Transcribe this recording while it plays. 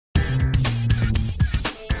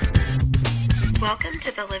Welcome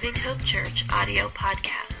to the Living Hope Church audio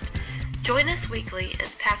podcast. Join us weekly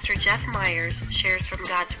as Pastor Jeff Myers shares from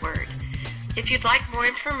God's Word. If you'd like more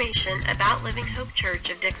information about Living Hope Church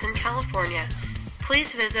of Dixon, California,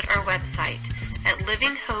 please visit our website at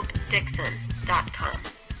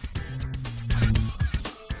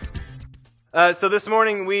livinghopedixon.com. So this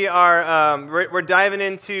morning we are we're diving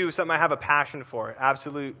into something I have a passion for,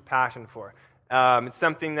 absolute passion for. It's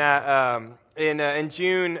something that in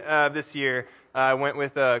June of this year I went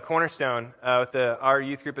with Cornerstone with our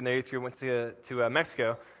youth group and their youth group went to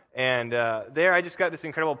Mexico, and there I just got this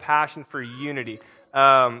incredible passion for unity.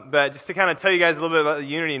 But just to kind of tell you guys a little bit about the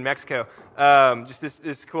unity in Mexico, just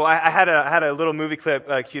this cool. I had a little movie clip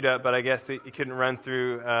queued up, but I guess it couldn't run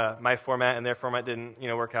through my format, and their format didn't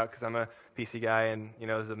work out because I'm a PC guy, and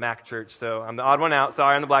this is a Mac church, so I'm the odd one out.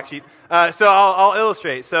 Sorry, on the black sheep. So I'll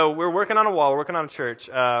illustrate. So we're working on a wall, we're working on a church,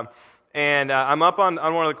 and I'm up on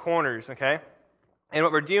one of the corners, okay? And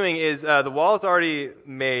what we're doing is the wall is already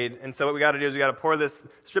made, and so what we got to do is we got to pour this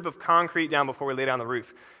strip of concrete down before we lay down the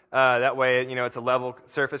roof. That way, it's a level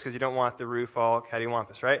surface because you don't want the roof all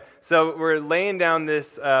cattywampus, right? So we're laying down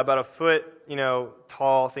this about a foot,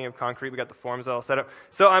 tall thing of concrete. We got the forms all set up.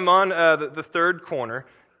 So I'm on the third corner,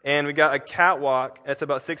 and we got a catwalk that's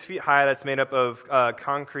about 6 feet high that's made up of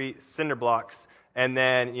concrete cinder blocks, and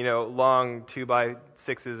then, long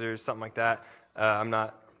 2x6s or something like that. I'm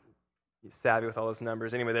not savvy with all those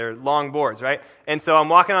numbers. Anyway, they're long boards, right? And so I'm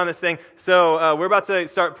walking on this thing. So we're about to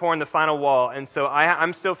start pouring the final wall, and so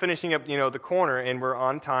I'm still finishing up, the corner, and we're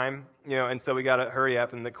on time, and so we got to hurry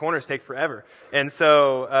up, and the corners take forever. And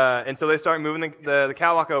so they start moving the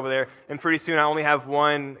catwalk over there, and pretty soon I only have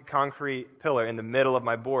one concrete pillar in the middle of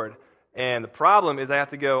my board. And the problem is I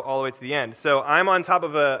have to go all the way to the end. So I'm on top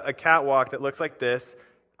of a catwalk that looks like this.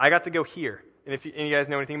 I got to go here. And if you guys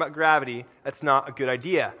know anything about gravity, that's not a good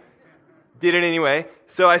idea. Did it anyway.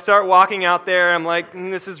 So I start walking out there. I'm like,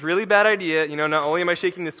 this is really bad idea. Not only am I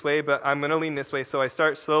shaking this way, but I'm going to lean this way. So I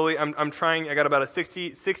start slowly. I'm trying. I got about a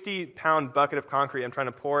 60-pound bucket of concrete. I'm trying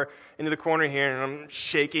to pour into the corner here, and I'm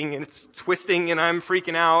shaking, and it's twisting, and I'm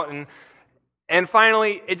freaking out. And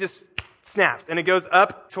finally, it just snaps, and it goes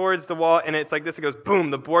up towards the wall, and it's like this. It goes boom.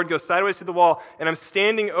 The board goes sideways to the wall, and I'm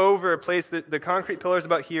standing over a place that the concrete pillar's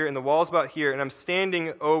about here, and the wall's about here, and I'm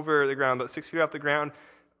standing over the ground, about 6 feet off the ground.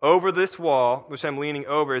 Over this wall, which I'm leaning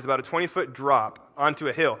over, is about a 20-foot drop onto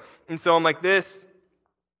a hill. And so I'm like this,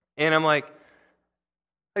 and I'm like,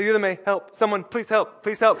 you may help. Someone, please help.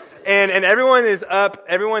 Please help. And everyone is up.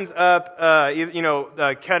 Everyone's up,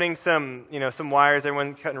 cutting some wires.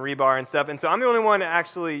 Everyone's cutting rebar and stuff. And so I'm the only one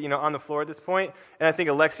actually, on the floor at this point. And I think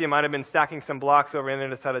Alexia might have been stacking some blocks over in the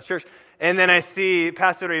other side of the church. And then I see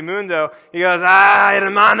Pastor Raimundo. He goes,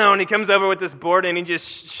 hermano, and he comes over with this board, and he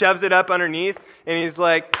just shoves it up underneath, and he's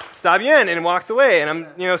like, está bien, and walks away. And I'm,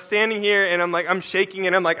 standing here, and I'm shaking,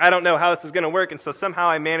 and I'm like, I don't know how this is going to work. And so somehow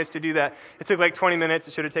I managed to do that. It took like 20 minutes.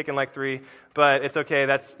 It should have taken like 3, but it's okay.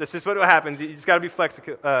 That's just what happens. You just got to be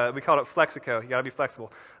flexico. We call it flexico. You got to be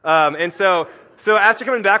flexible. And so after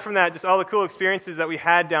coming back from that, just all the cool experiences that we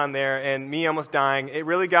had down there, and me almost dying, it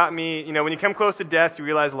really got me. When you come close to death, you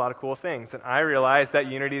realize a lot of cool things. And I realized that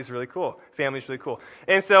unity is really cool. Family is really cool.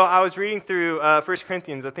 And so I was reading through 1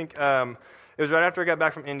 Corinthians. I think it was right after I got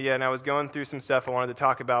back from India, and I was going through some stuff I wanted to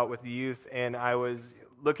talk about with the youth, and I was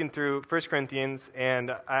looking through 1 Corinthians,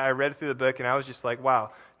 and I read through the book, and I was just like,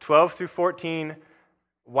 wow, 12 through 14,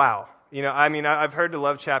 wow. I've heard the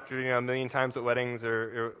love chapter, a million times at weddings,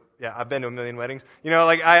 or I've been to a million weddings.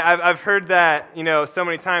 I've heard that, so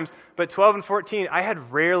many times, but 12 and 14, I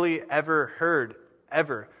had rarely ever heard,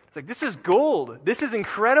 ever. It's like, this is gold. This is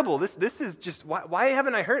incredible. This is just, why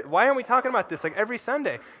haven't I heard? Why aren't we talking about this like every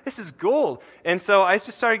Sunday? This is gold. And so I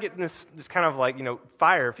just started getting this kind of like,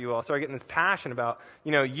 fire, if you will. I started getting this passion about,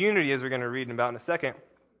 unity, as we're going to read about in a second.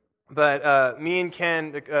 But me and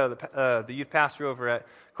Ken, the youth pastor over at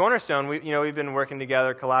Cornerstone, we've been working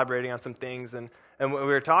together, collaborating on some things, and we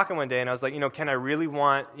were talking one day, and I was like, Ken, I really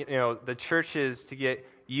want, the churches to get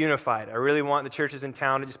unified. I really want the churches in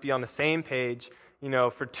town to just be on the same page.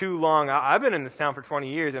 For too long, I've been in this town for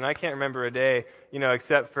 20 years, and I can't remember a day,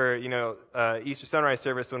 except for, Easter sunrise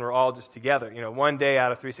service when we're all just together. One day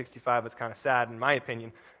out of 365 is kind of sad, in my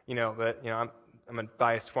opinion, but, I'm a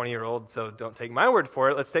biased 20-year-old, so don't take my word for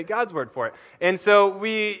it. Let's take God's word for it. And so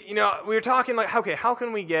we were talking like, okay, how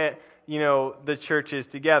can we get, the churches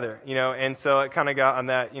together, and so it kind of got on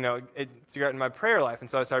that, it got in my prayer life,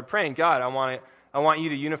 and so I started praying, God, I want you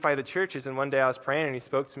to unify the churches. And one day I was praying, and he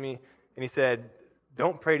spoke to me, and he said,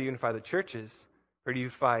 don't pray to unify the churches, pray to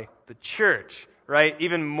unify the church, right?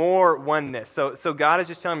 Even more oneness. So God is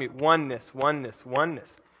just telling me oneness.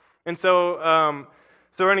 And so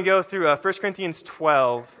we're going to go through 1 Corinthians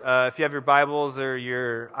 12. If you have your Bibles or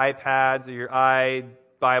your iPads or your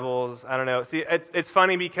iBibles, I don't know. See, it's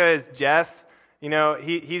funny because Jeff,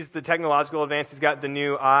 he's the technological advance. He's got the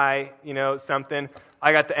new something.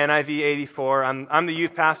 I got the NIV 84. I'm the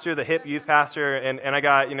youth pastor, the hip youth pastor, and I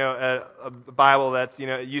got, a Bible that's,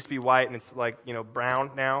 it used to be white and it's like,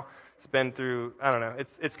 brown now. It's been through, I don't know.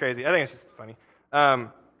 It's crazy. I think it's just funny.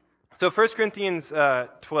 So 1 Corinthians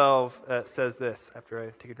 12 says this, after I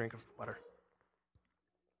take a drink of water.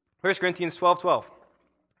 1 Corinthians 12:12.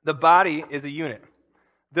 The body is a unit,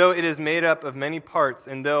 though it is made up of many parts,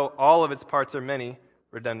 and though all of its parts are many,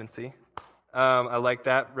 redundancy. I like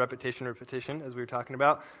that, repetition, as we were talking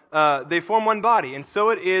about. They form one body, and so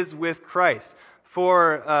it is with Christ.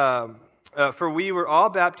 For we were all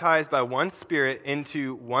baptized by one Spirit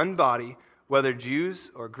into one body, whether Jews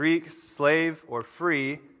or Greeks, slave or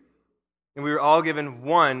free, and we were all given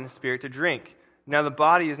one Spirit to drink. Now the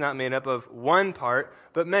body is not made up of one part,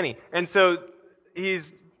 but many. And so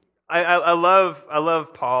I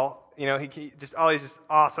love Paul. He just always just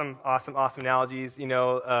awesome analogies.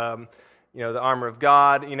 The armor of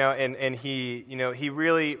God. And he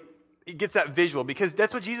really gets that visual because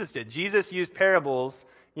that's what Jesus did. Jesus used parables,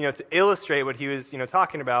 to illustrate what he was,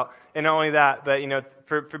 talking about. And not only that, but,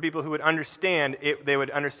 for people who would understand it, they would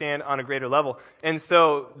understand on a greater level. And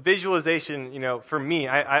so visualization, for me,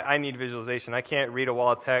 I need visualization. I can't read a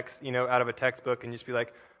wall of text, out of a textbook and just be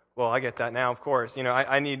like, well, I get that now, of course.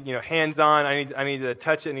 I need, hands-on. I need to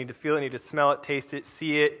touch it. I need to feel it. I need to smell it, taste it,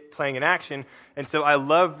 see it, playing in action. And so I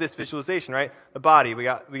love this visualization, right? The body. We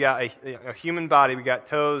got a human body. We got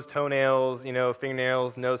toes, toenails,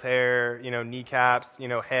 fingernails, nose hair, kneecaps,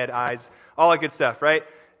 head, eyes, all that good stuff, right?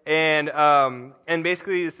 And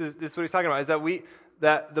basically, this is what he's talking about: is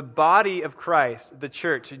that the body of Christ, the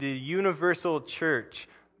church, the universal church,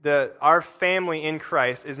 our family in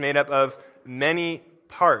Christ is made up of many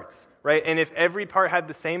parts, right? And if every part had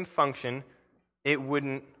the same function, it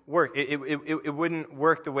wouldn't work. It wouldn't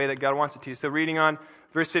work the way that God wants it to. So reading on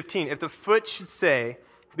verse 15, if the foot should say,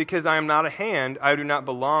 because I am not a hand, I do not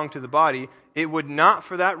belong to the body, it would not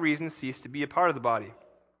for that reason cease to be a part of the body.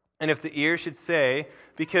 And if the ear should say,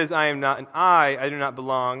 because I am not an eye, I do not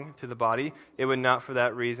belong to the body, it would not for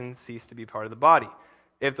that reason cease to be part of the body.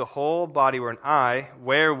 If the whole body were an eye,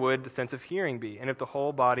 where would the sense of hearing be? And if the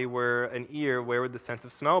whole body were an ear, where would the sense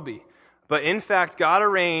of smell be? But in fact, God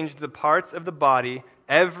arranged the parts of the body,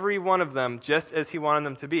 every one of them, just as he wanted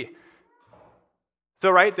them to be.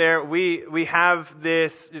 So right there, we have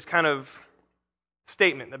this just kind of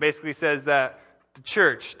statement that basically says that the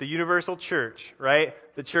church, the universal church, right?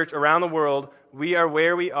 The church around the world, we are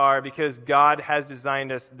where we are because God has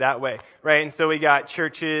designed us that way, right? And so we got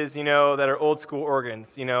churches, that are old school organs,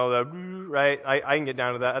 right? I can get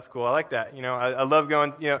down to that. That's cool. I like that. I love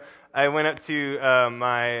going, I went up to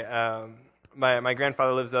my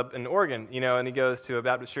grandfather lives up in Oregon, and he goes to a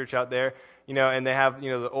Baptist church out there, and they have,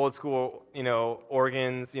 the old school,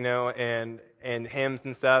 organs, and hymns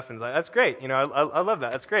and stuff, and like, that's great. I love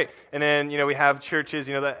that. That's great. And then, we have churches,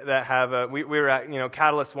 that have, we were at,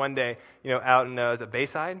 Catalyst one day, out in, is it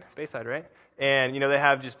Bayside? Bayside, right? And, they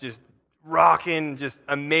have just rocking, just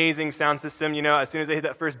amazing sound system. As soon as they hit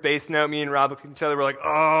that first bass note, me and Rob looked at each other, we're like,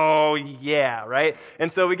 oh, yeah, right?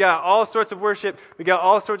 And so we got all sorts of worship. We got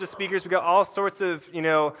all sorts of speakers. We got all sorts of,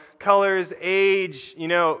 colors, age,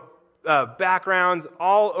 backgrounds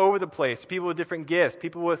all over the place. People with different gifts,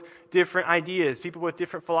 people with different ideas, people with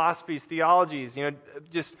different philosophies, theologies,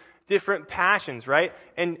 just different passions, right?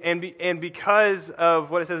 And because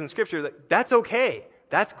of what it says in Scripture, that's okay.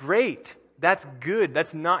 That's great. That's good.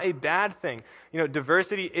 That's not a bad thing.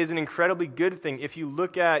 Diversity is an incredibly good thing. If you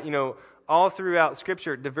look at, all throughout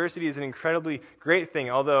Scripture, diversity is an incredibly great thing.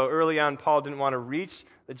 Although early on Paul didn't want to reach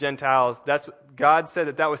the Gentiles, God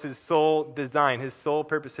said that was his sole design, his sole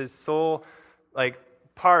purpose, his sole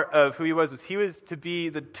part of who he was to be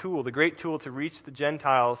the tool, the great tool to reach the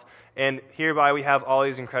Gentiles. And hereby we have all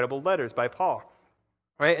these incredible letters by Paul,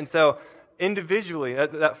 right? And so individually,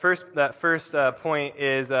 that first point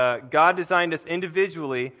is God designed us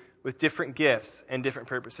individually with different gifts and different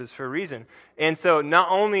purposes for a reason. And so not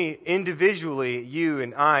only individually, you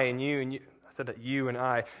and I and you and you, I said that you and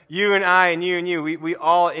I and you, we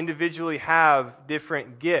all individually have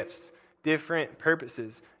different gifts, different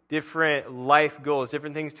purposes, different life goals,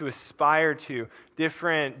 different things to aspire to,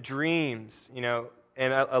 different dreams,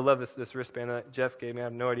 And I love this wristband that Jeff gave me. I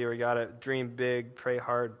have no idea where he got it. Dream big, pray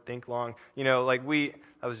hard, think long. I don't know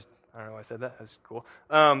why I said that. That's cool.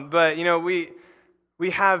 But, we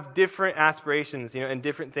have different aspirations, and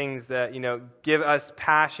different things that, give us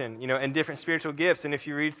passion, and different spiritual gifts. And if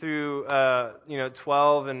you read through,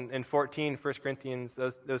 12 and 14, 1 Corinthians,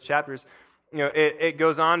 those chapters, it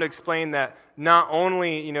goes on to explain that not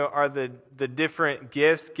only, are the different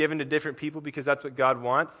gifts given to different people because that's what God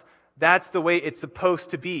wants, that's the way it's supposed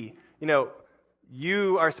to be.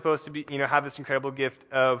 You are supposed to be, have this incredible gift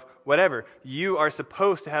of whatever. You are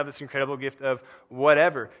supposed to have this incredible gift of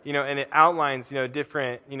whatever, and it outlines,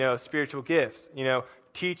 different, spiritual gifts,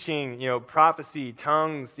 teaching, prophecy,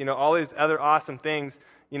 tongues, all these other awesome things,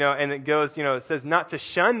 and it goes, it says not to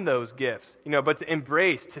shun those gifts, but to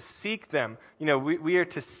embrace, to seek them. We are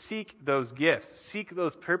to seek those gifts, seek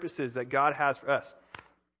those purposes that God has for us.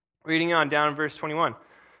 Reading on down in verse 21.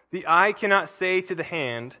 The eye cannot say to the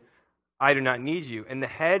hand, I do not need you, and the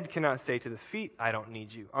head cannot say to the feet, I don't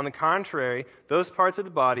need you. On the contrary, those parts of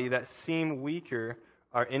the body that seem weaker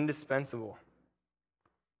are indispensable.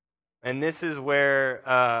 And this is where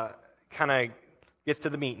kind of gets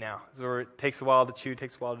to the meat now. This is where it takes a while to chew,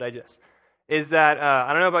 takes a while to digest. Is that,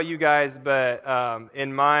 I don't know about you guys, but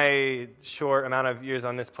in my short amount of years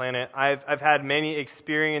on this planet, I've had many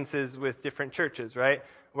experiences with different churches, right?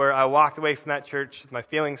 Where I walked away from that church, my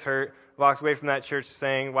feelings hurt, walked away from that church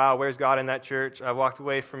saying, wow, where's God in that church? I walked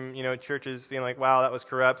away from, churches feeling like, wow, that was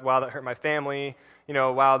corrupt. Wow, that hurt my family.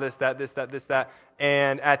 Wow, this, that.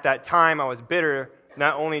 And at that time, I was bitter,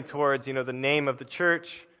 not only towards, the name of the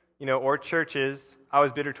church, or churches. I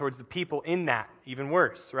was bitter towards the people in that, even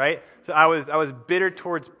worse, right? So I was bitter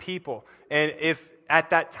towards people. And if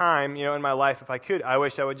at that time, in my life, if I could, I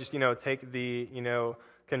wish I would just, take the,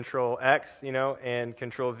 Control X, and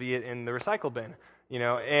Control V it in the recycle bin.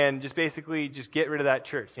 And just basically just get rid of that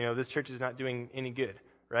church. This church is not doing any good,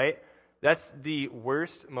 right? That's the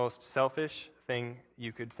worst, most selfish thing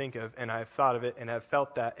you could think of, and I've thought of it, and I've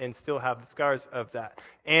felt that, and still have the scars of that.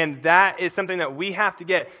 And that is something that we have to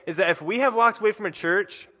get, is that if we have walked away from a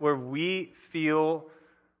church where we feel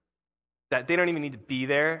that they don't even need to be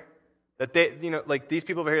there, that they, like these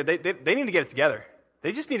people over here, they need to get it together.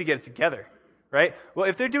 They just need to get it together. Right? Well,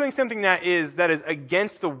 if they're doing something that is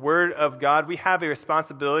against the Word of God, we have a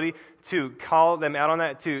responsibility to call them out on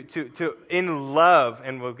that, to in love,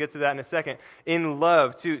 and we'll get to that in a second, in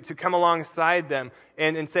love, to come alongside them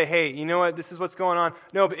and say, hey, you know what, this is what's going on.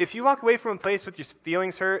 No, but if you walk away from a place with your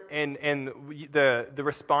feelings hurt, and the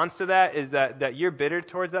response to that is that you're bitter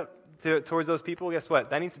towards those people, guess what?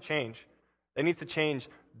 That needs to change. That needs to change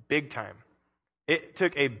big time. It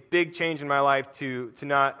took a big change in my life to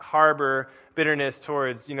not harbor bitterness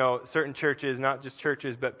towards, certain churches, not just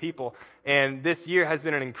churches, but people. And this year has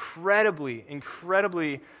been an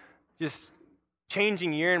incredibly just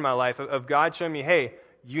changing year in my life of God showing me, hey,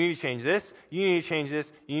 you need to change this, you need to change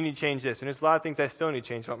this, you need to change this. And there's a lot of things I still need to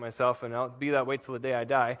change about myself, and I'll be that way till the day I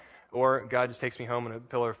die. Or God just takes me home in a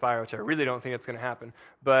pillar of fire, which I really don't think that's going to happen.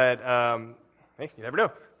 But, hey, you never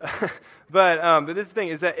know. But this thing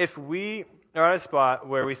is that if we are at a spot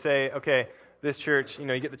where we say, okay, this church,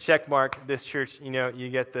 you get the check mark. This church, you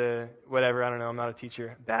get the whatever. I don't know. I'm not a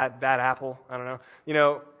teacher. Bad apple. I don't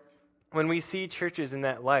know. When we see churches in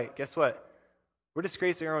that light, guess what? We're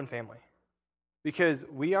disgracing our own family, because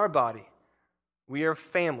we are body. We are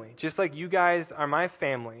family. Just like you guys are my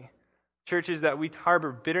family. Churches that we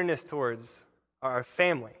harbor bitterness towards are our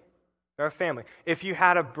family. They're our family. If you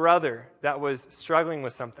had a brother that was struggling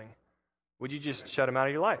with something, would you just shut him out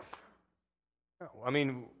of your life? No. I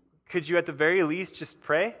mean, could you at the very least just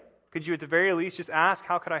pray? Could you at the very least just ask,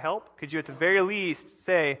 how could I help? Could you at the very least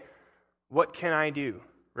say, what can I do,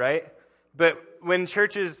 right? But when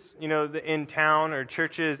churches, in town, or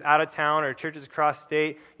churches out of town, or churches across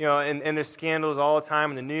state, and there's scandals all the time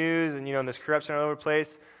in the news, and, and there's corruption all over the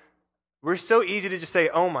place, we're so easy to just say,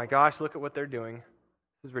 oh my gosh, look at what they're doing.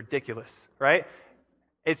 This is ridiculous, right?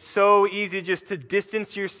 It's so easy just to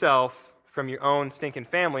distance yourself from your own stinking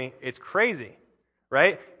family. It's crazy,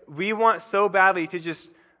 right? We want so badly to just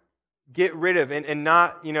get rid of and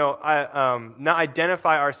not, not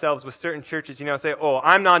identify ourselves with certain churches, say, oh,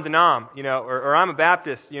 I'm non-denom, or I'm a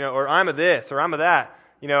Baptist, or I'm a this, or I'm a that,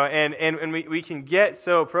 and we can get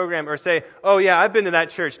so programmed, or say, oh yeah, I've been to that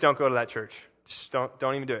church, don't go to that church. Just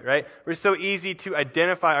don't even do it, right? We're so easy to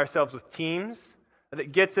identify ourselves with teams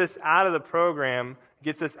that gets us out of the program,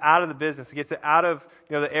 gets us out of the business, gets us out of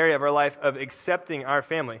the area of our life of accepting our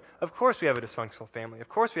family. Of course we have a dysfunctional family. Of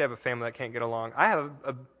course we have a family that can't get along. I have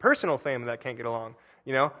a personal family that can't get along.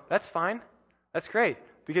 That's fine. That's great.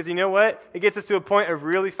 Because you know what? It gets us to a point of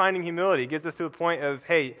really finding humility. It gets us to a point of,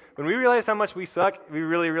 hey, when we realize how much we suck, we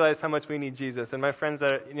really realize how much we need Jesus. And my friends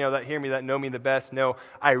that that hear me, that know me the best, know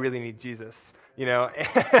I really need Jesus.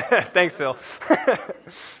 Thanks, Phil.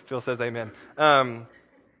 Phil says amen.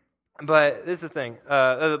 But this is the thing.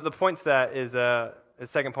 The point to that is, the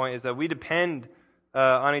second point is that we depend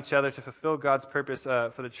on each other to fulfill God's purpose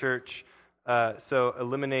for the church. So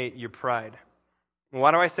eliminate your pride.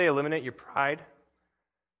 Why do I say eliminate your pride?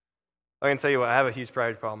 I can tell you what, I have a huge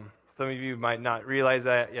pride problem. Some of you might not realize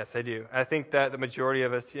that. Yes, I do. I think that the majority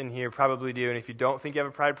of us in here probably do. And if you don't think you have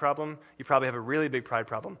a pride problem, you probably have a really big pride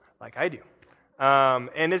problem, like I do.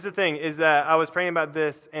 And this is the thing, is that I was praying about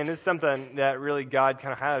this, and this is something that really God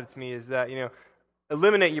kind of highlighted to me, is that,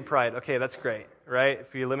 eliminate your pride. Okay, that's great, right?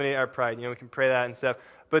 If we eliminate our pride, we can pray that and stuff.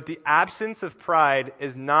 But the absence of pride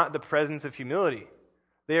is not the presence of humility.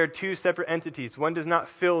 They are two separate entities. One does not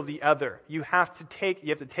fill the other. You have to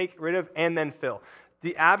take rid of and then fill.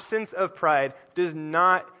 The absence of pride does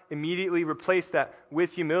not immediately replace that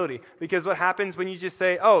with humility. Because what happens when you just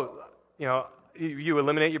say, you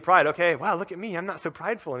eliminate your pride. Okay, wow, look at me. I'm not so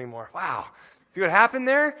prideful anymore. Wow. See what happened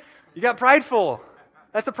there? You got prideful.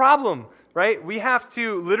 That's a problem, right? We have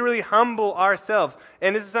to literally humble ourselves.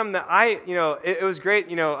 And this is something that it was great.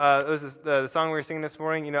 It was the song we were singing this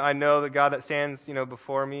morning. I know the God that stands,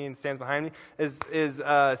 before me and stands behind me is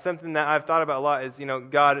something that I've thought about a lot. Is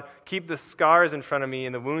God, keep the scars in front of me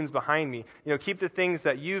and the wounds behind me. Keep the things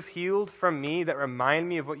that you've healed from me that remind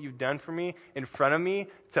me of what you've done for me in front of me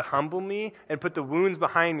to humble me, and put the wounds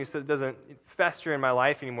behind me so it doesn't fester in my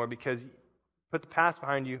life anymore. Because put the past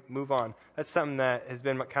behind you, move on. That's something that has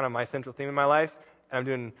been kind of my central theme in my life, and I'm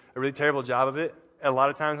doing a really terrible job of it a lot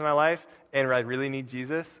of times in my life, and I really need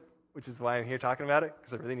Jesus, which is why I'm here talking about it,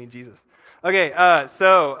 because I really need Jesus. Okay,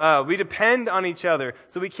 so we depend on each other,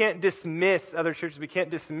 so we can't dismiss other churches. We can't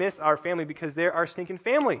dismiss our family because they're our stinking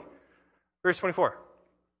family. Verse 24.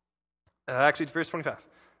 Actually, it's verse 25.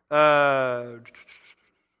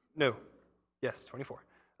 24.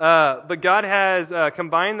 But God has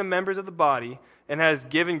combined the members of the body and has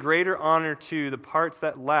given greater honor to the parts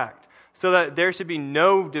that lacked, so that there should be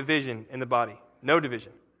no division in the body, no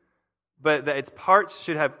division, but that its parts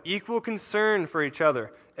should have equal concern for each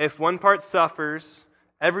other. If one part suffers,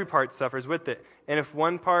 every part suffers with it. And if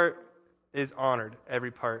one part is honored,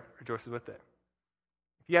 every part rejoices with it.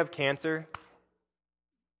 If you have cancer,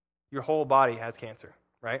 your whole body has cancer,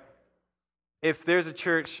 right? If there's a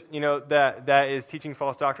church, that is teaching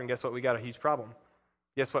false doctrine, guess what? We got a huge problem.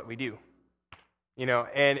 Guess what? We do.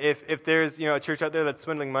 And if there's, a church out there that's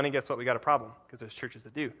swindling money, guess what? We got a problem, because there's churches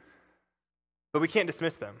that do. But we can't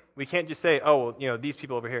dismiss them. We can't just say, these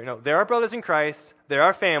people over here. No, they're our brothers in Christ. They're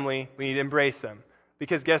our family. We need to embrace them.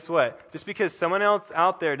 Because guess what? Just because someone else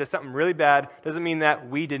out there does something really bad doesn't mean that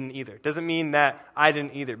we didn't either. Doesn't mean that I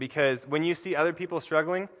didn't either. Because when you see other people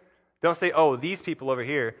struggling, don't say, these people over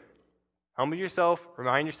here. Humble yourself,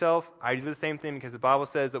 remind yourself, I do the same thing, because the Bible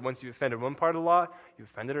says that once you've offended one part of the law, you've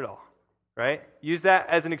offended it all. Right? Use that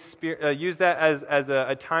as an experience. Use that as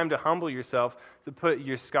a time to humble yourself, to put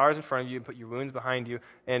your scars in front of you and put your wounds behind you,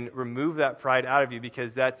 and remove that pride out of you,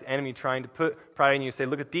 because that's the enemy trying to put pride in you. Say,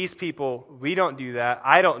 look at these people. We don't do that.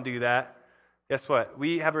 I don't do that. Guess what?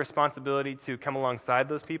 We have a responsibility to come alongside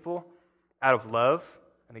those people out of love.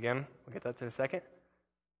 And again, we'll get that in a second.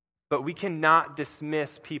 But we cannot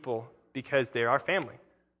dismiss people because they're our family.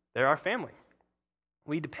 They're our family.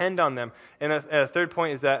 We depend on them. And a third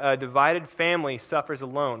point is that a divided family suffers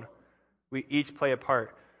alone. We each play a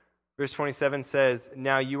part. Verse 27 says,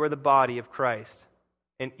 now you are the body of Christ,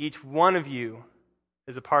 and each one of you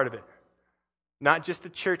is a part of it. Not just the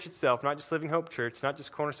church itself, not just Living Hope Church, not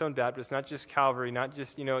just Cornerstone Baptist, not just Calvary, not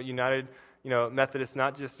just United Methodist,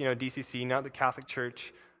 not just DCC, not the Catholic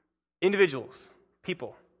Church. Individuals,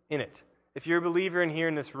 people in it. If you're a believer in here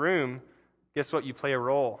in this room, guess what? You play a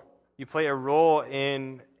role. You play a role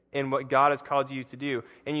in what God has called you to do.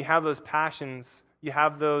 And you have those passions, you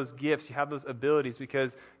have those gifts, you have those abilities,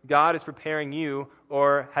 because God is preparing you,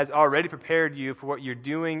 or has already prepared you for what you're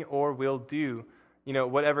doing or will do,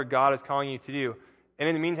 whatever God is calling you to do. And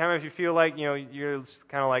in the meantime, if you feel like, you're just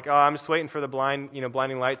kind of like, I'm just waiting for the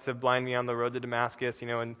blinding lights to blind me on the road to Damascus,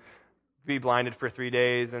 and be blinded for 3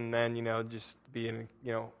 days, and then, just be in,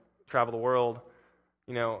 travel the world.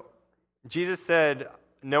 Jesus said,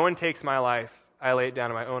 no one takes my life, I lay it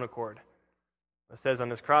down on my own accord. What it says on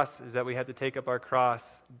this cross is that we have to take up our cross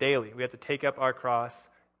daily. We have to take up our cross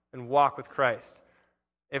and walk with Christ.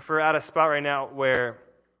 If we're at a spot right now where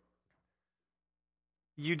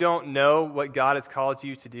you don't know what God has called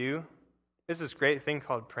you to do, there's this great thing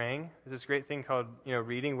called praying. There's this great thing called,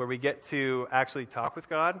 reading, where we get to actually talk with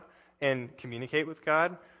God and communicate with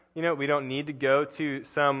God. We don't need to go to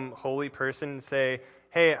some holy person and say,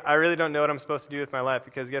 hey, I really don't know what I'm supposed to do with my life,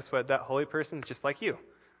 because guess what? That holy person is just like you.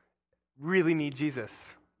 Really need Jesus.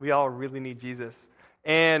 We all really need Jesus.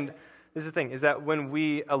 And this is the thing, is that when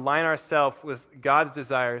we align ourselves with God's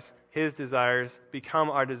desires, His desires become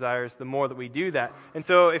our desires the more that we do that. And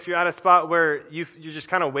so if you're at a spot where you're just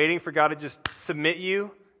kind of waiting for God to just submit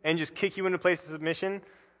you and just kick you into a place of submission,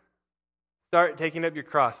 start taking up your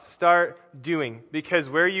cross. Start doing. Because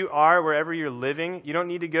where you are, wherever you're living, you don't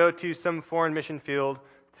need to go to some foreign mission field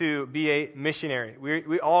to be a missionary.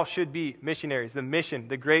 We all should be missionaries. The mission,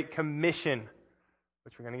 the Great Commission,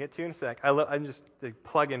 which we're going to get to in a sec. I'm just a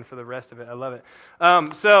plug-in for the rest of it. I love it.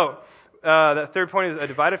 The third point is a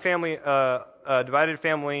divided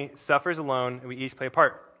family suffers alone, and we each play a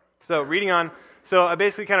part. So reading on, I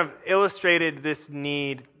basically kind of illustrated this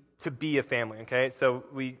need to be a family, okay? So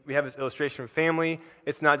we have this illustration of family.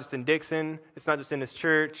 It's not just in Dixon. It's not just in this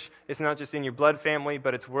church. It's not just in your blood family,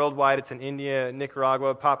 but it's worldwide. It's in India,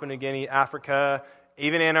 Nicaragua, Papua New Guinea, Africa,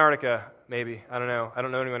 even Antarctica, maybe. I don't know. I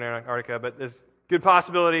don't know anyone in Antarctica, but there's good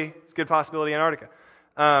possibility. It's a good possibility in Antarctica.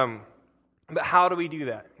 But how do we do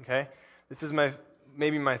that, okay? This is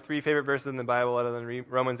maybe my three favorite verses in the Bible, other than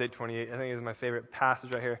Romans 8:28. I think it's my favorite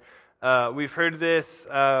passage right here. We've heard this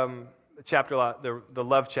chapter a lot, the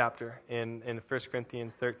love chapter in 1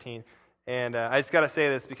 Corinthians 13. And I just got to say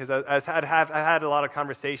this because I've had a lot of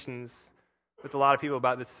conversations with a lot of people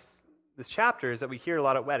about this chapter, is that we hear a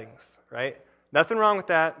lot at weddings, right? Nothing wrong with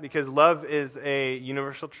that, because love is a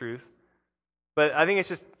universal truth. But I think it's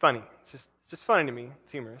just funny. It's just funny to me.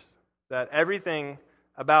 It's humorous that everything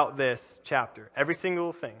about this chapter, every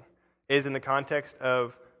single thing, is in the context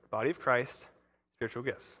of the body of Christ, spiritual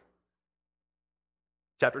gifts.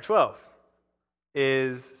 Chapter 12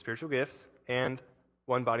 is spiritual gifts and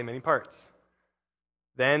one body, many parts.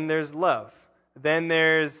 Then there's love. Then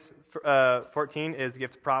there's 14 is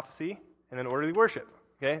gift of prophecy, and then orderly worship.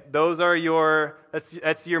 Okay, those are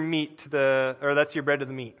that's your meat that's your bread to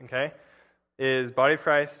the meat. Okay, is body of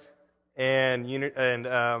Christ and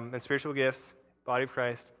spiritual gifts. Body of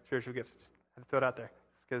Christ, spiritual gifts. Just had to throw it out there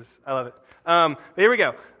because I love it. But here we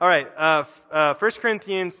go. All right, 1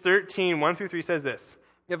 Corinthians 13, 1 through 3 says this: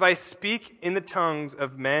 If I speak in the tongues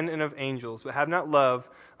of men and of angels, but have not love,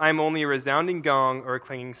 I am only a resounding gong or a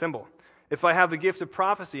clanging cymbal. If I have the gift of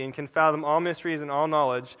prophecy and can fathom all mysteries and all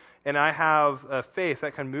knowledge, and I have a faith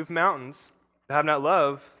that can move mountains, but have not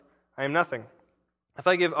love, I am nothing. If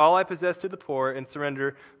I give all I possess to the poor and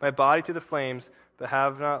surrender my body to the flames, but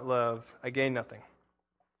have not love, I gain nothing.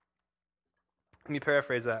 Let me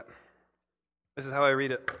paraphrase that. This is how I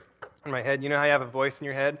read it in my head. You know how you have a voice in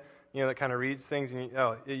your head, that kind of reads things? And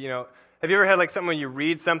have you ever had like something when you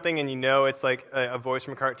read something and it's like a voice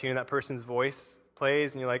from a cartoon, and that person's voice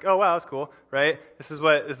plays, and you're like, oh wow, that's cool, right? This is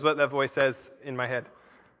what that voice says in my head.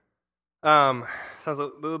 Sounds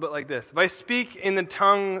a little bit like this. If I speak in the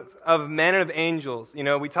tongues of men and of angels,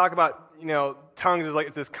 we talk about, tongues is like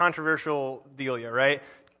it's this controversial dealia, right?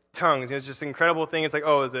 Tongues, it's just an incredible thing. It's like,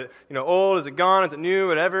 oh, is it, old? Is it gone? Is it new?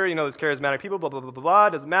 Whatever. There's charismatic people, blah, blah, blah, blah, blah.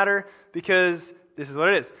 It doesn't matter, because this is what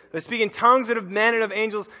it is. If I speak in tongues of men and of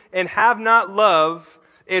angels and have not love,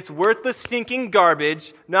 it's worthless, stinking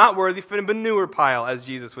garbage, not worthy for the manure pile, as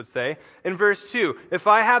Jesus would say. In verse 2, if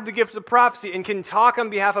I have the gift of prophecy and can talk on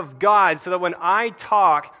behalf of God, so that when I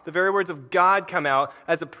talk, the very words of God come out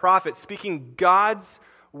as a prophet, speaking God's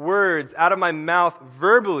words out of my mouth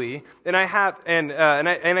verbally, and I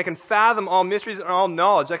can fathom all mysteries and all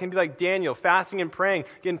knowledge. I can be like Daniel, fasting and praying,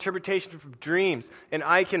 get interpretation from dreams, and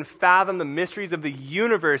I can fathom the mysteries of the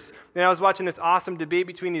universe. And I was watching this awesome debate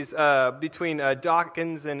between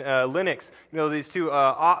Dawkins and Lennox, these two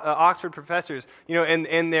Oxford professors,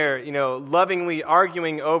 and they're lovingly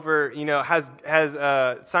arguing over has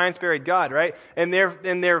science buried God, right? And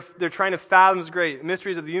they're trying to fathom the great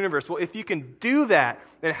mysteries of the universe. Well, if you can do that,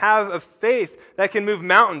 and have a faith that can move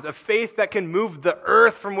mountains, a faith that can move the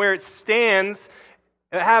earth from where it stands,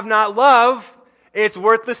 and have not love, it's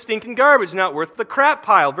worthless, stinking garbage, not worth the crap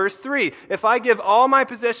pile. Verse 3, if I give all my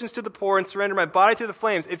possessions to the poor and surrender my body to the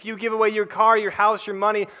flames, if you give away your car, your house, your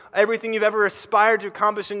money, everything you've ever aspired to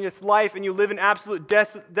accomplish in this life, and you live in absolute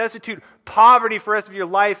destitute poverty for the rest of your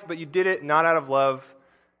life, but you did it not out of love,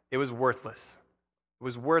 it was worthless. It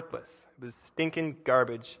was worthless. It was stinking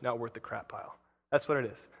garbage, not worth the crap pile. That's what it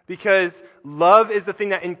is. Because love is the thing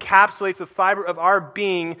that encapsulates the fiber of our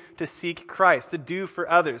being to seek Christ, to do for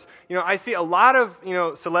others. I see a lot of,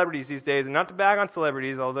 celebrities these days, and not to bag on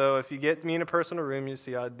celebrities, although if you get me in a personal room, you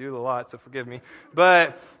see I do a lot, so forgive me.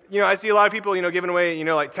 But, I see a lot of people, giving away,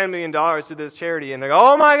 like $10 million to this charity, and they go,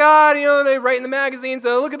 oh my God, they write in the magazines,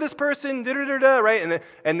 look at this person, da-da-da-da, right?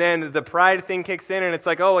 And then the pride thing kicks in, and it's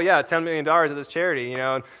like, oh, well, yeah, $10 million to this charity,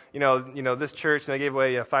 this church, and they gave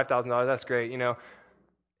away $5,000, that's great,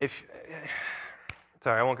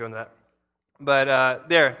 Sorry, I won't go into that. But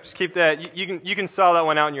there, just keep that. You can solve that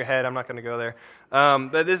one out in your head. I'm not going to go there.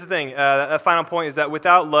 But this is the thing. A final point is that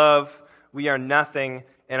without love, we are nothing,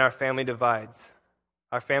 and our family divides.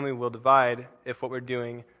 Our family will divide if what we're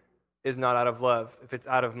doing is not out of love. If it's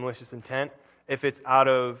out of malicious intent. If it's out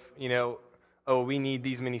of, we need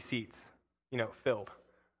these many seats, filled.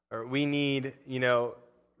 Or we need,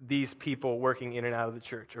 these people working in and out of the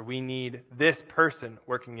church, or we need this person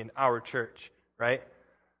working in our church, right?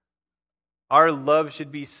 Our love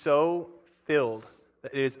should be so filled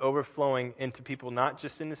that it is overflowing into people, not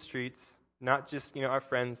just in the streets, not just, our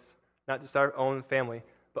friends, not just our own family,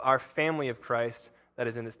 but our family of Christ that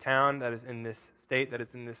is in this town, that is in this state, that is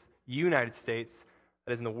in this United States,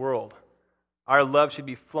 that is in the world. Our love should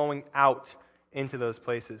be flowing out into those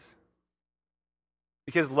places.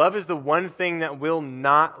 Because love is the one thing that will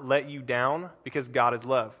not let you down, because God is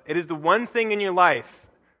love. It is the one thing in your life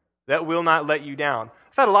that will not let you down.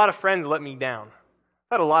 I've had a lot of friends let me down.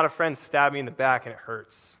 I've had a lot of friends stab me in the back, and it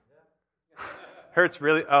hurts. Hurts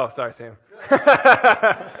really. Oh, sorry, Sam.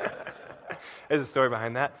 There's a story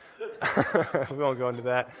behind that. We won't go into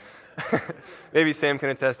that. Maybe Sam can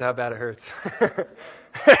attest to how bad it hurts.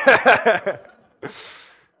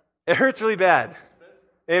 It hurts really bad,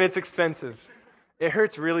 and it's expensive. It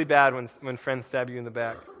hurts really bad when friends stab you in the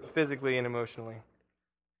back, physically and emotionally.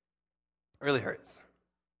 It really hurts.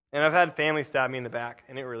 And I've had family stab me in the back,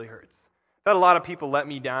 and it really hurts. I've had a lot of people let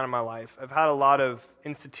me down in my life. I've had a lot of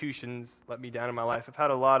institutions let me down in my life. I've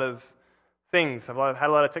had a lot of things. I've had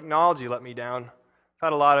a lot of technology let me down. I've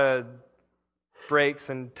had a lot of brakes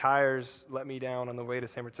and tires let me down on the way to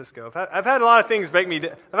San Francisco. I've had a lot of things break me.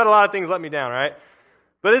 I've had a lot of things let me down, right?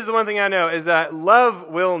 But this is the one thing I know, is that love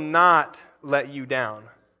will not let you down.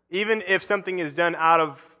 Even if something is done out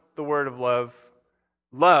of the word of love,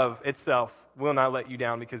 love itself will not let you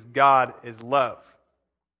down, because God is love.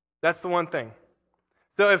 That's the one thing.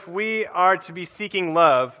 So if we are to be seeking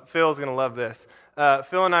love, Phil's going to love this.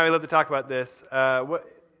 Phil and I, we love to talk about this.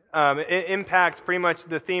 It impacts pretty much,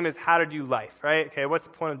 the theme is how to do life, right? Okay, what's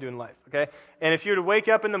the point of doing life, okay? And if you were to wake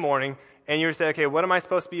up in the morning and you were to say, okay, what am I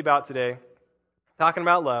supposed to be about today? Talking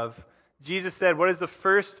about love. Jesus said, what is the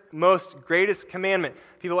first, most greatest commandment?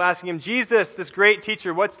 People asking him, Jesus, this great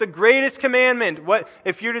teacher, what's the greatest commandment? What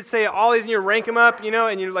if you were to say all these and you rank them up,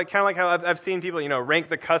 and you're like, kind of like how I've seen people, rank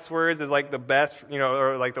the cuss words as like the best,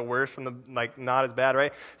 or like the worst from the, like, not as bad,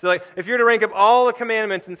 right? So like, if you were to rank up all the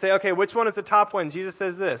commandments and say, okay, which one is the top one? Jesus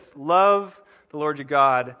says this: love the Lord your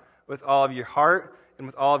God with all of your heart and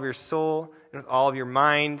with all of your soul and with all of your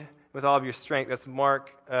mind, with all of your strength. That's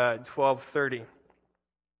Mark 12:30.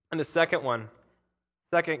 And the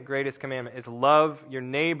second greatest commandment is love your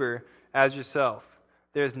neighbor as yourself.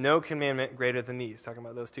 There is no commandment greater than these. Talking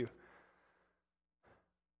about those two.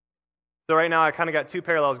 So right now I kind of got two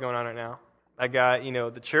parallels going on right now. I got,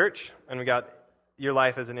 the church, and we got your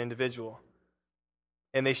life as an individual.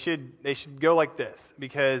 And they should go like this,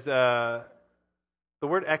 because the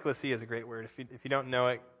word ecclesia is a great word. If you don't know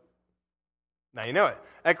it, now you know it.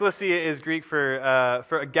 Ecclesia is Greek for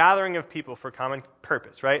a gathering of people for common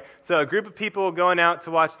purpose, right? So a group of people going out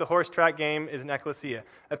to watch the horse track game is an ecclesia.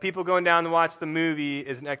 A people going down to watch the movie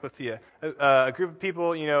is an ecclesia. A group of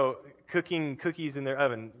people, cooking cookies in their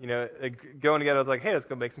oven, going together, it's like, hey, let's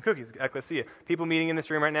go make some cookies, ecclesia. People meeting in this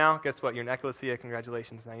room right now, guess what? You're an ecclesia.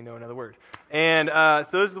 Congratulations. Now you know another word. And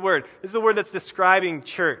so this is the word. This is the word that's describing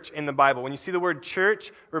church in the Bible. When you see the word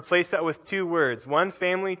church, replace that with two words. One,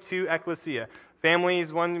 family. Two, ecclesia. Family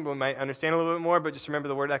is one we might understand a little bit more, but just remember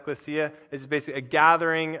the word ecclesia is basically a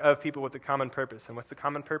gathering of people with a common purpose. And what's the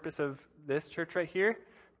common purpose of this church right here?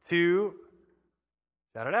 To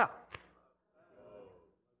shout it out.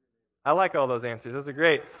 I like all those answers. Those are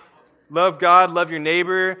great. Love God, love your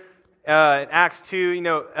neighbor. In Acts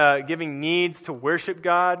 2, giving needs to worship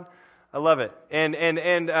God. I love it. And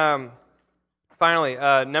finally,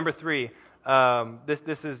 number 3.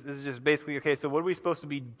 This is just basically, okay, so what are we supposed to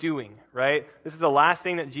be doing, right? This is the last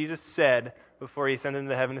thing that Jesus said before he ascended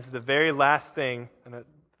into heaven. This is the very last thing, and that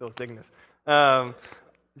Phil's digging this.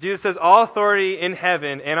 Jesus says, all authority in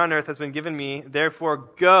heaven and on earth has been given me, therefore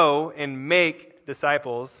go and make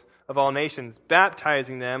disciples of all nations,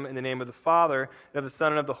 baptizing them in the name of the Father, and of the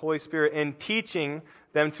Son, and of the Holy Spirit, and teaching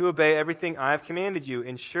them to obey everything I have commanded you.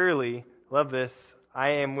 And surely, love this, I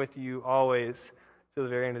am with you always to the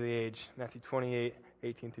very end of the age. Matthew 28,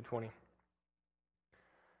 18 through 20.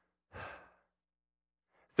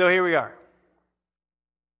 So here we are.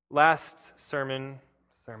 Last sermon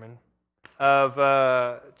of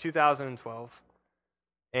 2012.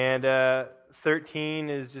 And 13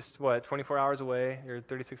 is just, 24 hours away, or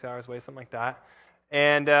 36 hours away, something like that.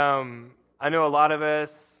 And I know a lot of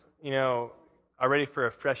us, are ready for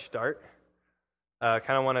a fresh start. Kind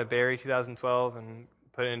of want to bury 2012 and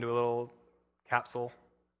put it into a little capsule,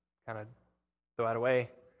 kind of throw it away.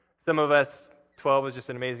 Some of us, 12 was just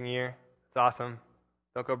an amazing year. It's awesome.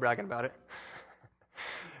 Don't go bragging about it.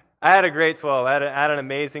 I had a great 12. I had an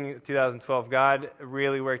amazing 2012. God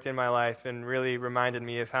really worked in my life and really reminded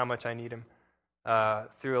me of how much I need Him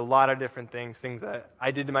through a lot of different things that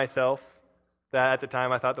I did to myself that at the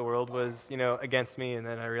time I thought the world was, against me, and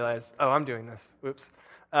then I realized, oh, I'm doing this. Whoops.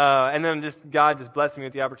 And then God just blessed me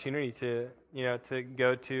with the opportunity to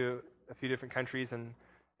go to a few different countries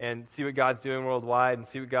and see what God's doing worldwide and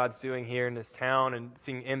see what God's doing here in this town and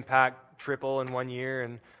seeing impact triple in 1 year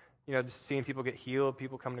and just seeing people get healed,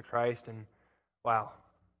 people come to Christ, and wow,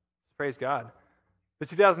 praise God. But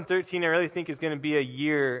 2013, I really think, is going to be a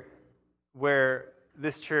year where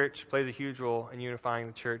this church plays a huge role in unifying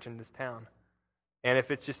the church in this town. And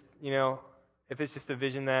if it's just, a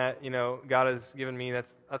vision that, God has given me,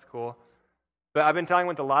 that's cool. But I've been talking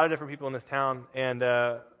with a lot of different people in this town, and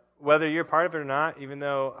whether you're part of it or not, even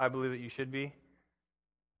though I believe that you should be,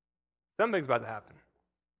 something big's about to happen.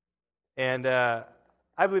 And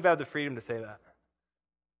I believe I have the freedom to say that.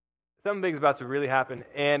 Something big is about to really happen.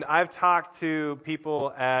 And I've talked to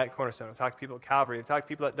people at Cornerstone. I've talked to people at Calvary. I've talked to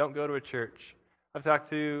people that don't go to a church. I've talked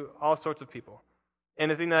to all sorts of people.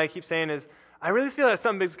 And the thing that I keep saying is, I really feel like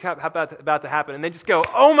something big's about to happen. And they just go,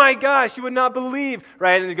 oh my gosh, you would not believe,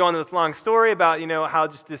 right? And they go on this long story about, how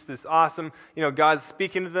just this awesome, God's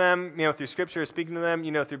speaking to them, through Scripture, speaking to them,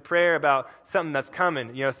 through prayer about something that's coming,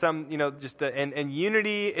 and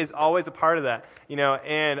unity is always a part of that,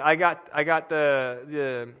 and I got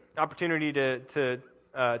the opportunity to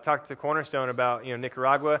talk to Cornerstone about,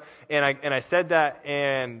 Nicaragua, and I said that,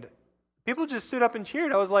 and people just stood up and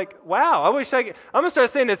cheered. I was like, wow, I'm going to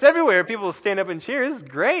start saying this everywhere. People will stand up and cheer. This is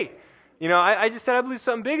great. I just said, I believe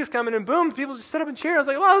something big is coming, and boom, people just stood up and cheered. I was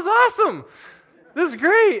like, wow, this is awesome. This is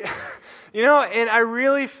great. And I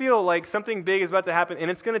really feel like something big is about to happen,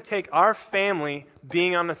 and it's going to take our family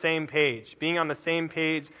being on the same page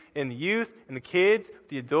in the youth, in the kids,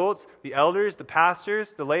 the adults, the elders, the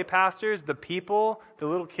pastors, the lay pastors, the people, the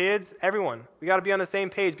little kids, everyone. We got to be on the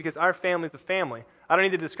same page because our family is a family. I don't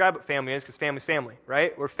need to describe what family is because family's family,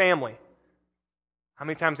 right? We're family. How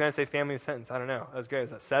many times can I say family in a sentence? I don't know. That was great.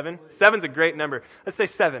 Is that 7? 7's a great number. Let's say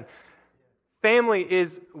 7. Family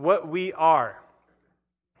is what we are.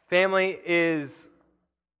 Family is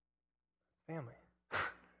family. That's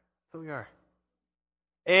what we are.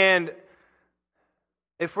 And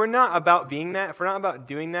if we're not about being that, if we're not about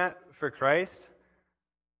doing that for Christ,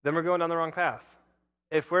 then we're going down the wrong path.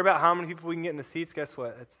 If we're about how many people we can get in the seats, guess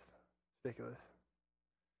what? It's ridiculous.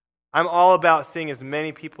 I'm all about seeing as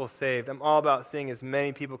many people saved. I'm all about seeing as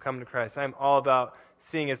many people come to Christ. I'm all about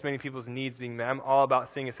seeing as many people's needs being met. I'm all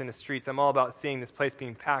about seeing us in the streets. I'm all about seeing this place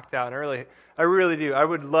being packed out. And I really do. I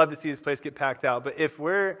would love to see this place get packed out. But if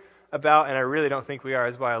we're about, and I really don't think we are,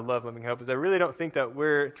 is why I love Living Hope, is I really don't think that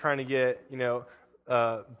we're trying to get,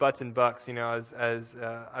 butts and bucks, as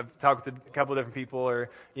I've talked with a couple of different people, or,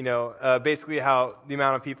 basically how the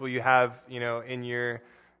amount of people you have,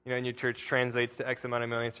 in your church translates to X amount of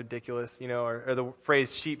million. It's ridiculous, or the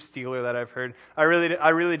phrase sheep stealer that I've heard. I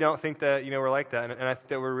really don't think that, we're like that. And I think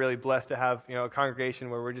that we're really blessed to have, a congregation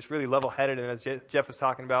where we're just really level-headed. And as Jeff was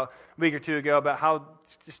talking about a week or two ago, about how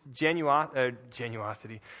just genuineness,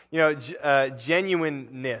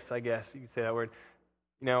 I guess you could say that word.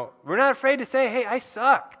 We're not afraid to say, hey, I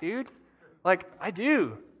suck, dude. Like, I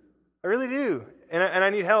do. I really do. And I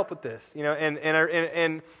need help with this, and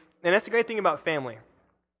that's the great thing about family.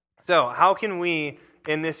 So how can we,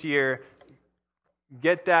 in this year,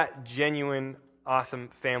 get that genuine, awesome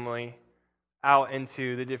family out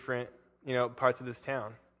into the different, parts of this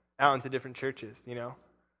town, out into different churches,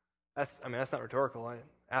 That's not rhetorical. I'm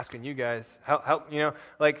asking you guys, help,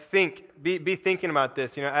 be thinking about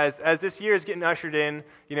this, as this year is getting ushered in,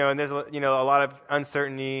 and there's, a lot of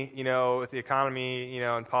uncertainty, with the economy,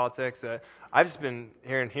 and politics. I've just been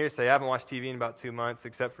hearing hearsay. I haven't watched TV in about 2 months,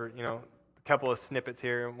 except for, a couple of snippets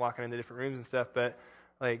here and walking into different rooms and stuff, but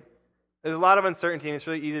There's a lot of uncertainty, and it's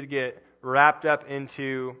really easy to get wrapped up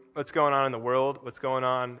into what's going on in the world, what's going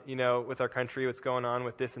on, with our country, what's going on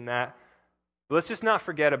with this and that. But let's just not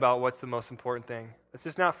forget about what's the most important thing. Let's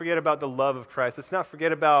just not forget about the love of Christ. Let's not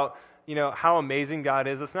forget about, how amazing God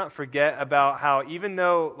is. Let's not forget about how even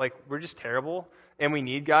though, we're just terrible and we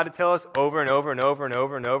need God to tell us over and over and over and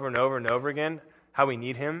over and over and over and over again how we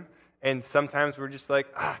need Him. And sometimes we're just like,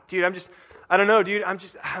 dude, I don't know, dude.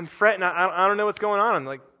 I'm fretting. I don't know what's going on. I'm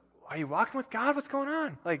like, are you walking with God? What's going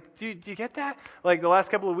on? Do you get that? The last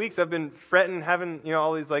couple of weeks I've been fretting, having,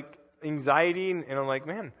 all these anxiety. And I'm like,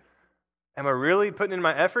 man, am I really putting in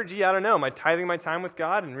my effort? Gee, I don't know. Am I tithing my time with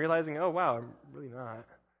God and realizing, oh, wow, I'm really not.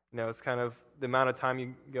 It's kind of the amount of time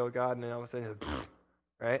you go with God and then all of a sudden,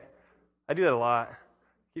 right? I do that a lot.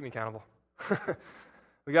 Keep me accountable.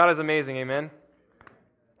 But God is amazing, amen?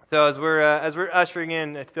 So as we're ushering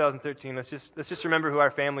in 2013, let's just remember who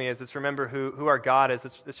our family is. Let's remember who our God is.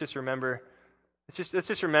 Let's just remember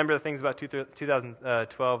the things about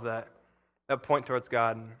 2012 that point towards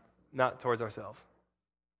God and not towards ourselves.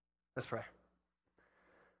 Let's pray.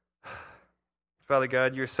 Father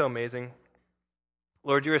God, you're so amazing.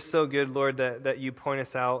 Lord, you are so good, Lord, that you point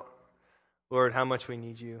us out, Lord, how much we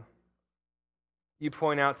need you. You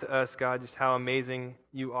point out to us, God, just how amazing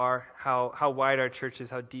you are, how wide our church is,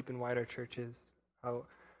 how deep and wide our church is,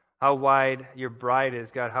 how wide your bride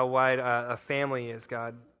is, God, how wide a family is,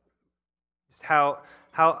 God. Just how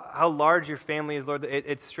large your family is, Lord.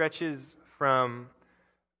 It stretches from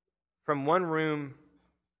one room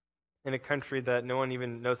in a country that no one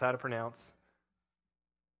even knows how to pronounce,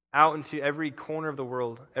 out into every corner of the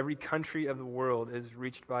world. Every country of the world is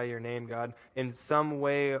reached by your name, God, in some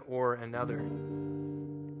way or another.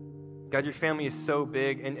 God, your family is so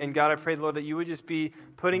big. And God, I pray, Lord, that you would just be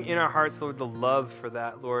putting in our hearts, Lord, the love for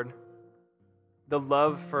that, Lord. The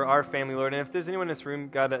love for our family, Lord. And if there's anyone in this room,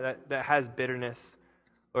 God, that has bitterness,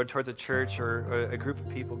 Lord, towards a church or a group of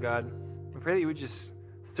people, God, I pray that you would just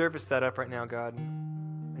surface that up right now, God,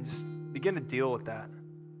 and just begin to deal with that.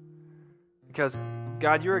 Because,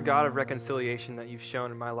 God, you're a God of reconciliation that you've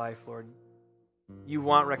shown in my life, Lord. You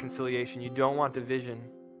want reconciliation. You don't want division.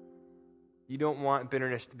 You don't want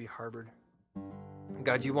bitterness to be harbored.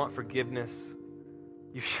 God, you want forgiveness.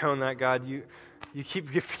 You've shown that, God. You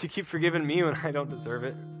keep forgiving me when I don't deserve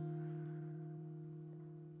it.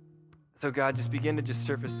 So, God, just begin to just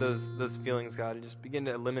surface those feelings, God, and just begin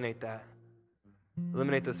to eliminate that.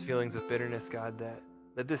 Eliminate those feelings of bitterness, God,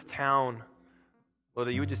 that this town, Lord,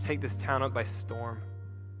 that you would just take this town up by storm.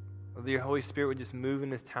 Lord, that your Holy Spirit would just move in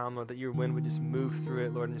this town, Lord, that your wind would just move through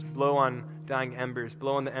it, Lord, and just blow on dying embers,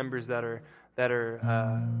 blow on the embers that are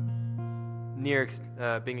near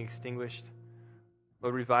being extinguished.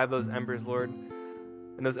 Lord, revive those embers, Lord.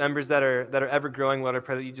 And those embers that are ever growing, Lord, I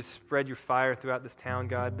pray that you just spread your fire throughout this town,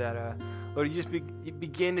 God, that, Lord, you just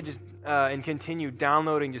begin to just and continue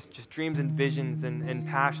downloading just dreams and visions and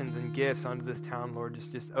passions and gifts onto this town, Lord.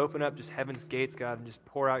 Just open up just heaven's gates, God, and just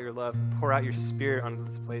pour out your love, pour out your spirit onto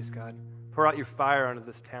this place, God. Pour out your fire onto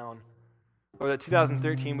this town. Lord, that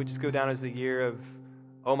 2013 would just go down as the year of,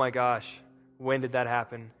 oh my gosh, when did that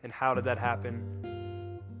happen and how did that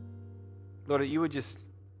happen? Lord, that you would just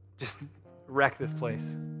wreck this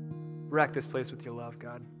place. Wreck this place with your love,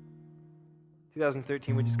 God.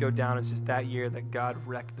 2013 would just go down as just that year that God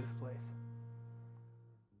wrecked this place.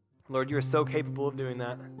 Lord, you are so capable of doing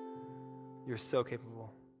that. You're so capable.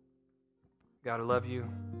 God, I love you.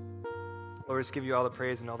 Lord, I just give you all the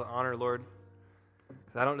praise and all the honor, Lord.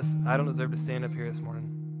 Because I don't deserve to stand up here this morning.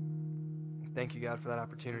 Thank you, God, for that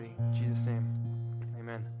opportunity. In Jesus' name,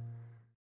 amen.